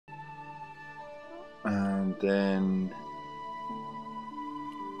And then...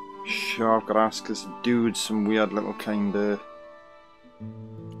 Sure, I've got to ask this dude some weird little kind of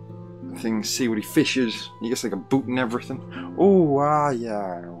thing, see what he fishes. He gets like a boot and everything. Oh,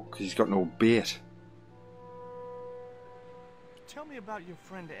 yeah, because he's got no bait. Tell me about your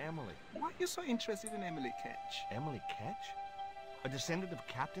friend Emily. Why are you so interested in Emily Ketch? Emily Ketch? A descendant of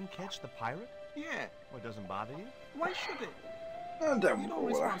Captain Ketch, the pirate? Yeah. Well, it doesn't bother you? Why should it? Oh, don't You're not bother.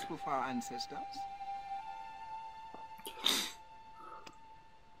 responsible for our ancestors.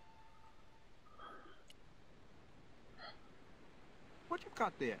 What you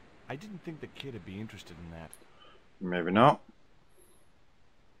got there? I didn't think the kid would be interested in that. Maybe not.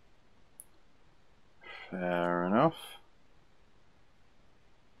 Fair enough.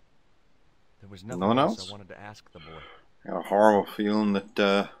 There was nothing Nothing else else? I wanted to ask the boy. I got a horrible feeling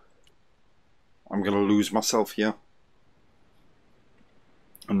that I'm going to lose myself here.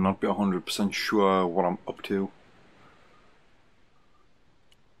 And not be 100% sure what I'm up to.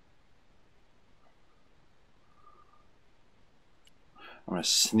 I'm going to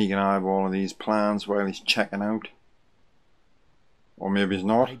sneak an eyeball of these plans while he's checking out. Or maybe he's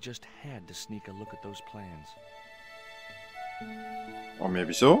not. I just had to sneak a look at those plans. Or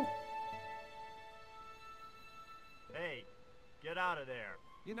maybe so. Hey, get out of there.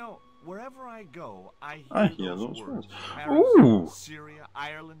 You know, wherever I go, I hear those words. words. Paris, Ooh. Syria,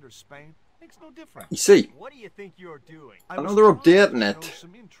 Ireland, or Spain. Makes no difference. You see, What do you think you're doing? I I know was they're trying updating to show it,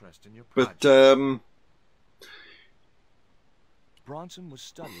 some interest in your but project. Bronson was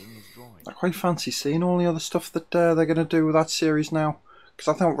studying his drawing. I quite fancy seeing all the other stuff that they're going to do with that series now.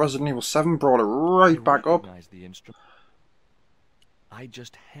 Because I thought Resident Evil 7 brought it right back up. The instrument. I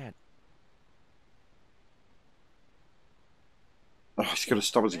just had. Oh, he's going to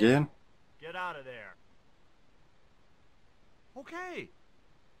stop us again. Get out of there. Okay.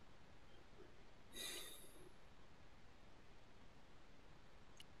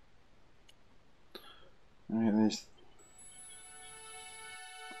 Right, these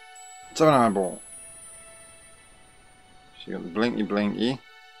 7 eyeball. So you got the blinky blinky.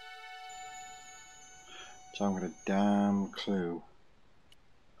 So I've got a damn clue.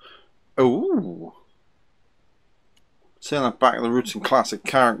 Oh! Saying that back to the roots and classic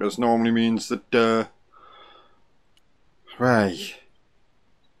characters normally means that, right.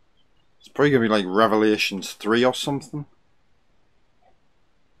 It's probably going to be like Revelations 3 or something.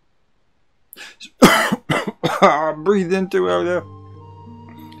 Breathe into it earlier.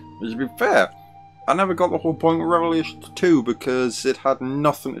 To be fair, I never got the whole point of Revelations 2 because it had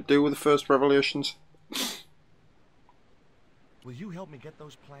nothing to do with the first Revelations. Will you help me get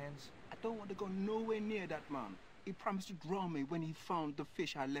those plans? I don't want to go nowhere near that man. He promised to draw me when he found the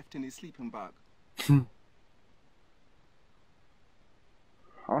fish I left in his sleeping bag. I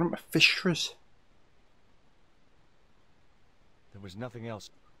want my fisheries. There was nothing else.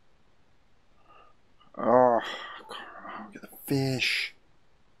 Oh, I'll get the fish.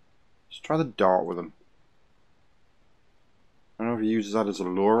 Let's try the dart with him. I don't know if he uses that as a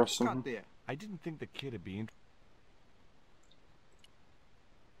lure or Got something. there. I didn't think the kid would be interested.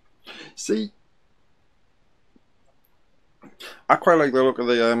 See, I quite like the look of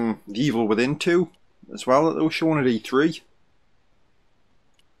the Evil Within 2 as well that they were showing at E3.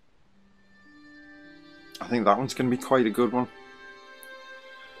 I think that one's going to be quite a good one.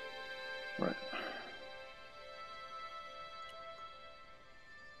 Right.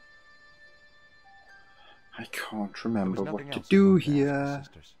 I can't remember what to do here.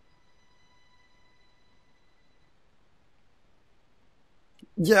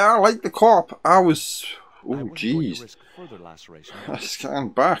 Yeah, I like the cop. I was... Oh, jeez. I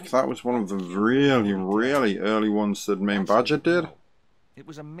scanned back. That was one of the really, really early ones that Main Badger did. It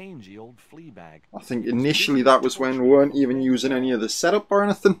was a mangy old flea bag. I think initially that was when we weren't even using any of the setup or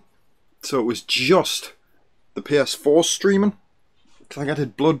anything. So it was just the PS4 streaming. I think I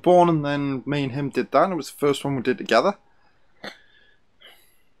did Bloodborne and then me and him did that. And it was the first one we did together.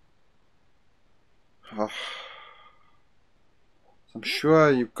 I'm sure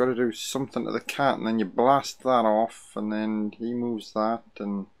you've got to do something to the cat and then you blast that off and then he moves that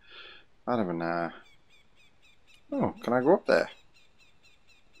and I don't know. Oh, can I go up there?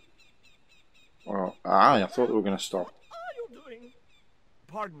 Well, I thought they were going to stop. What are you doing?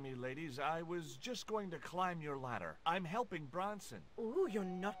 Pardon me, ladies. I was just going to climb your ladder. I'm helping Bronson. Oh, you're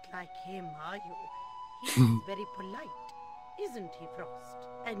not like him, are you? He's very polite, isn't he, Frost?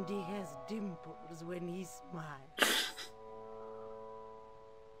 And he has dimples when he smiles.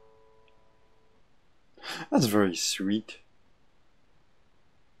 That's very sweet.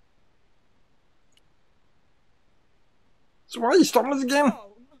 So why are you stopping us again?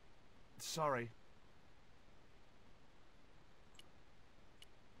 Sorry.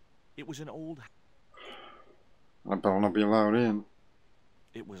 It was an old... I better not be allowed in.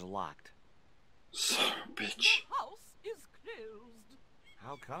 It was locked. Son of a bitch. The house is closed.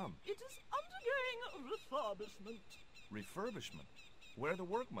 How come? It is undergoing refurbishment. Refurbishment? Where are the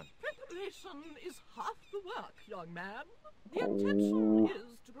workmen? Preparation is half the work, young man. The intention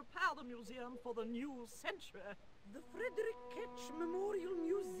is to prepare the museum for the new century. The Frederick Ketch Memorial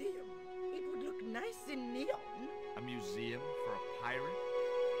Museum. It would look nice in neon. A museum for a pirate?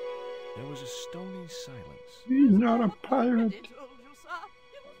 There was a stony silence. He's not a pirate. I told you, sir,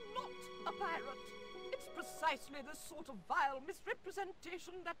 it was not a pirate. It's precisely the sort of vile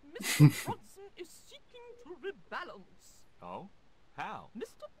misrepresentation that Mr. Bronson is seeking to rebalance. Oh? How?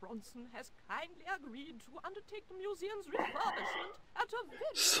 Mr. Bronson has kindly agreed to undertake the museum's refurbishment at a very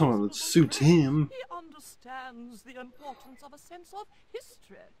So reasonable that suits price. him. He understands the importance of a sense of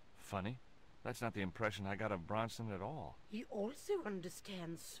history. Funny. That's not the impression I got of Bronson at all. He also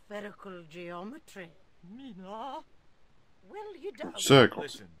understands spherical geometry. Mina, Well, he does. Circles.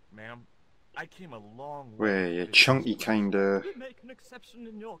 Listen, ma'am, I came a long way. Where to you visit chunky this place. kinda we make an exception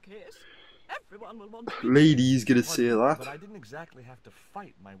in your case. Everyone will want to be ladies gonna say But that. I didn't exactly have to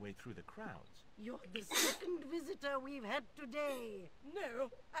fight my way through the crowds. You're the second visitor we've had today. No,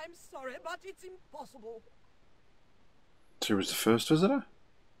 I'm sorry, but it's impossible. So he was the first visitor?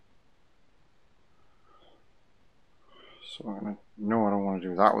 So I'm gonna... No, I don't want to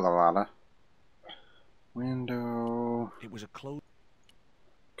do that with a ladder. Window... It was a closed...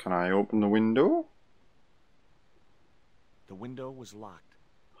 Can I open the window? The window was locked.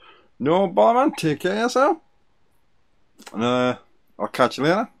 No, barman, take care of yourself. I'll catch you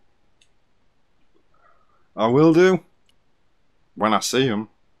later. I will do. When I see him.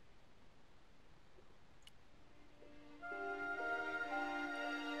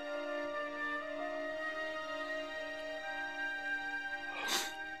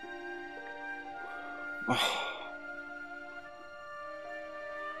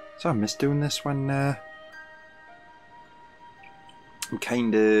 So I miss doing this when I'm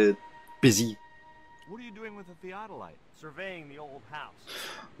kinda busy. What are you doing with the theodolite? Surveying the old house.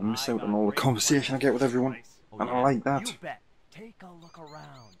 I miss I out got on all the great conversation I get with everyone. place. And I like that. You bet. Take a look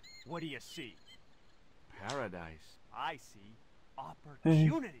around. What do you see? Paradise. I see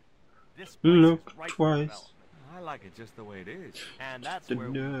opportunity. This place Look is ripe for twice. development. I like it just the way it is. And that's where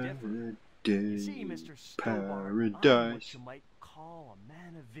we differ. Another You see, day. Mr. Stobart, I'm what Paradise. you might call a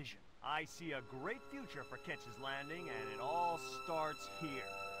man of vision. I see a great future for Ketch's Landing, and it all starts here,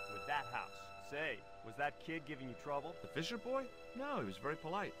 with that house. Say, was that kid giving you trouble? The Fisher boy? No, he was very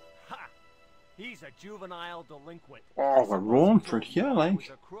polite. Ha! He's a juvenile delinquent. Oh, we're rolling for it here, He was like.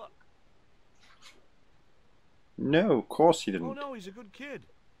 a crook. No, of course he Oh didn't. no, he's a good kid.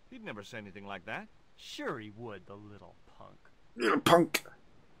 He'd never say anything like that. Sure he would, the little punk. Little punk.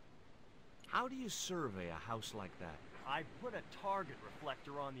 How do you survey a house like that? I put a target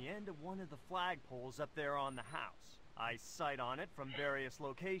reflector on the end of one of the flagpoles up there on the house. I sight on it from various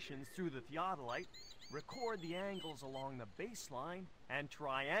locations through the theodolite, record the angles along the baseline, and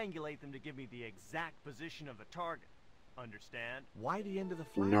triangulate them to give me the exact position of the target. Understand? Why the end of the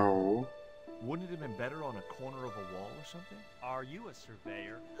flag? No. Wouldn't it have been better on a corner of a wall or something? Are you a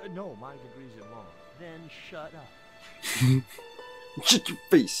surveyor? No, my degree's in law. Then shut up. Shut your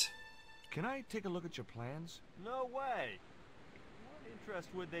face. Can I take a look at your plans? No way. What interest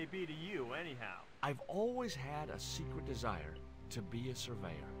would they be to you, anyhow? I've always had a secret desire to be a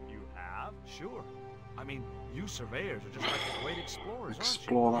surveyor. You have? Sure. I mean, you surveyors are just like the great explorers,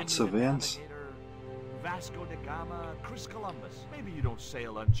 Explore that aren't you? Henry the surveillance. Navigator, Vasco da Gama, Chris Columbus. Maybe you don't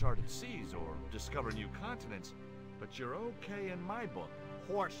sail uncharted seas or discover new continents, but you're okay in my book.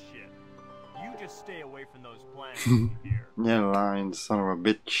 Horseshit. You just stay away from those plans here. Yeah, lying son of a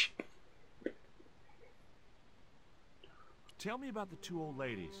bitch. Tell me about the two old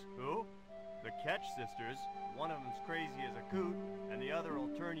ladies. Who? The Ketch sisters. One of them's crazy as a coot, and the other will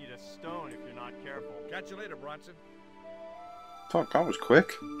turn you to stone if you're not careful. Catch you later, Bronson. Fuck, that was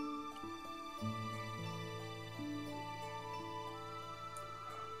quick.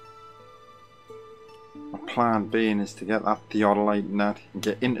 My plan being is to get that theodolite and that and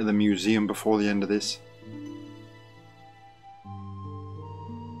get into the museum before the end of this.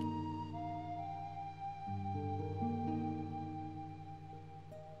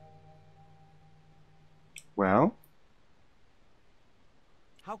 Well,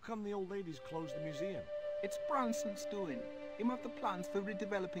 How come the old ladies closed the museum? It's Bronson's doing. Him have the plans for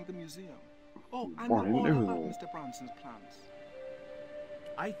redeveloping the museum. Oh, I What know all into about it? Mr. Bronson's plans.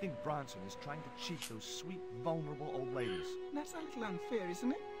 I think Bronson is trying to cheat those sweet, vulnerable old ladies. That's a little unfair,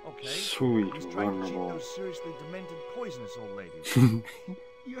 isn't it? Okay? sweet, He's trying to cheat vulnerable. those seriously demented, poisonous old ladies.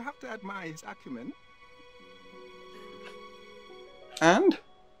 You have to admire his acumen. And?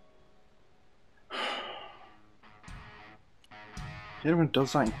 Everyone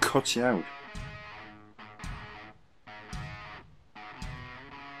does that and cuts you out.